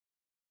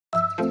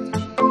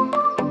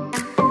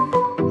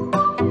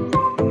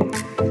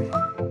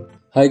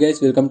Hi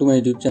guys, welcome to my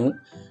YouTube channel.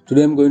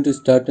 Today I'm going to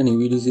start a new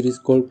video series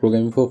called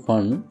Programming for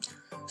Fun.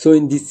 So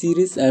in this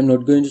series I am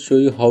not going to show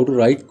you how to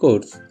write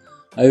codes.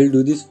 I will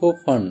do this for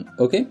fun,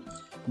 okay?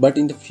 But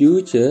in the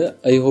future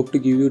I hope to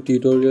give you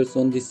tutorials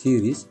on this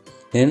series.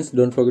 Hence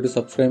don't forget to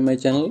subscribe my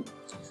channel.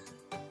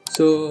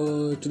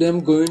 So today I'm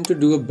going to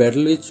do a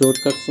battle with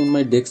shortcuts on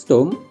my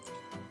desktop.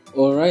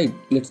 Alright,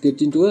 let's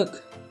get into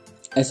work.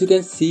 As you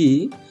can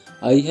see,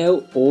 I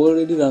have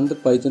already run the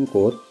Python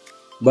code,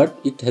 but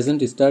it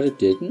hasn't started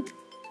yet.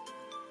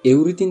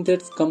 Everything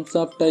that comes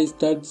after I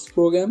start this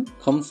program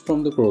comes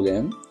from the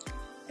program.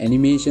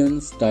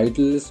 Animations,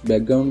 titles,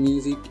 background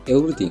music,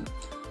 everything.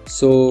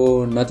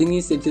 So nothing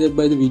is edited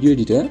by the video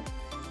editor.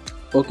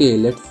 Okay,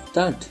 let's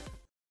start.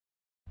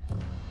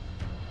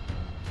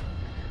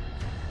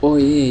 Oh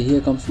yeah,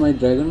 here comes my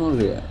dragon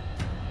warrior.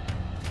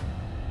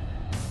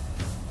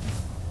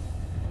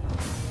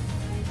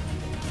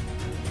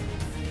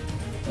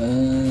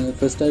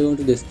 First I want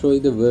to destroy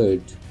the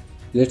word.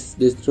 Let's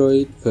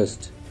destroy it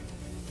first.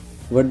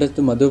 What does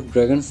the mother of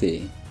dragon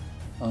say?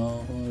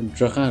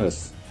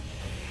 Dracarys.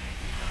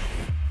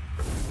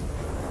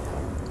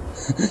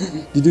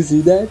 Did you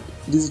see that?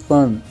 This is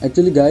fun.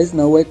 Actually guys,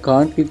 now I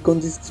can't click on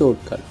this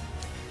shortcut.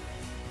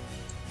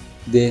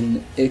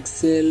 Then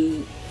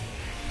Excel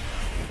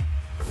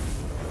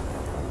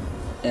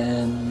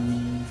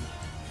and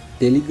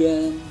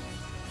Telegram.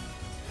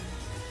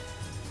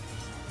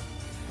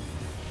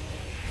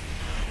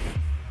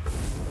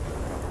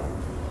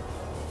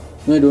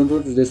 No, I don't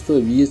want to destroy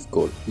VS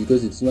Code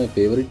because it's my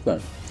favorite one.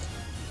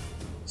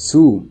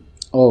 Zoom.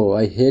 Oh,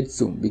 I hate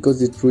Zoom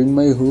because it ruined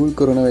my whole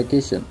Corona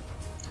vacation.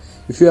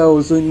 If you are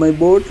also in my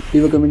boat,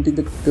 leave a comment in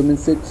the comment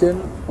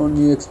section on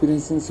your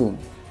experience in Zoom.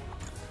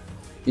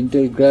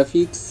 Intel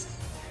Graphics.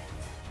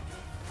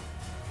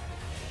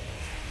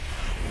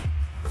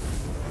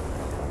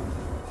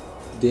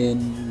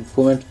 Then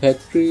Format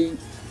Factory.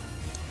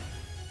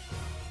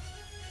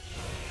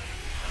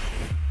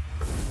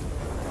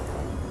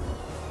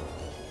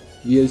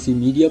 VLC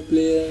Media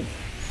Player,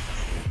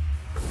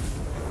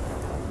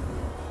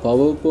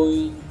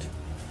 PowerPoint,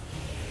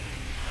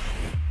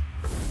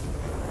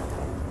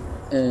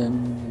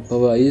 and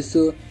Power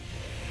ISO.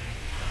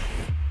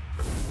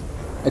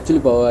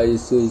 Actually, Power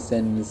ISO is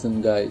an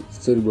innocent guy.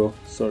 Sorry, bro.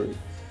 Sorry.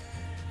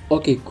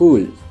 Okay,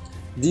 cool.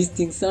 These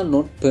things are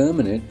not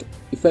permanent.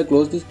 If I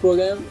close this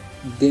program,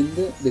 then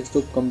the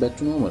desktop come back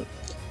to normal.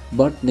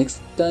 But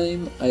next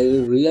time I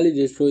will really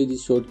destroy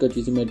this shortcut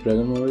using my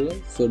Dragon Warrior.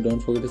 So don't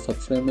forget to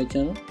subscribe my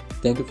channel.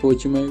 Thank you for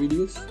watching my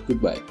videos.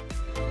 Goodbye.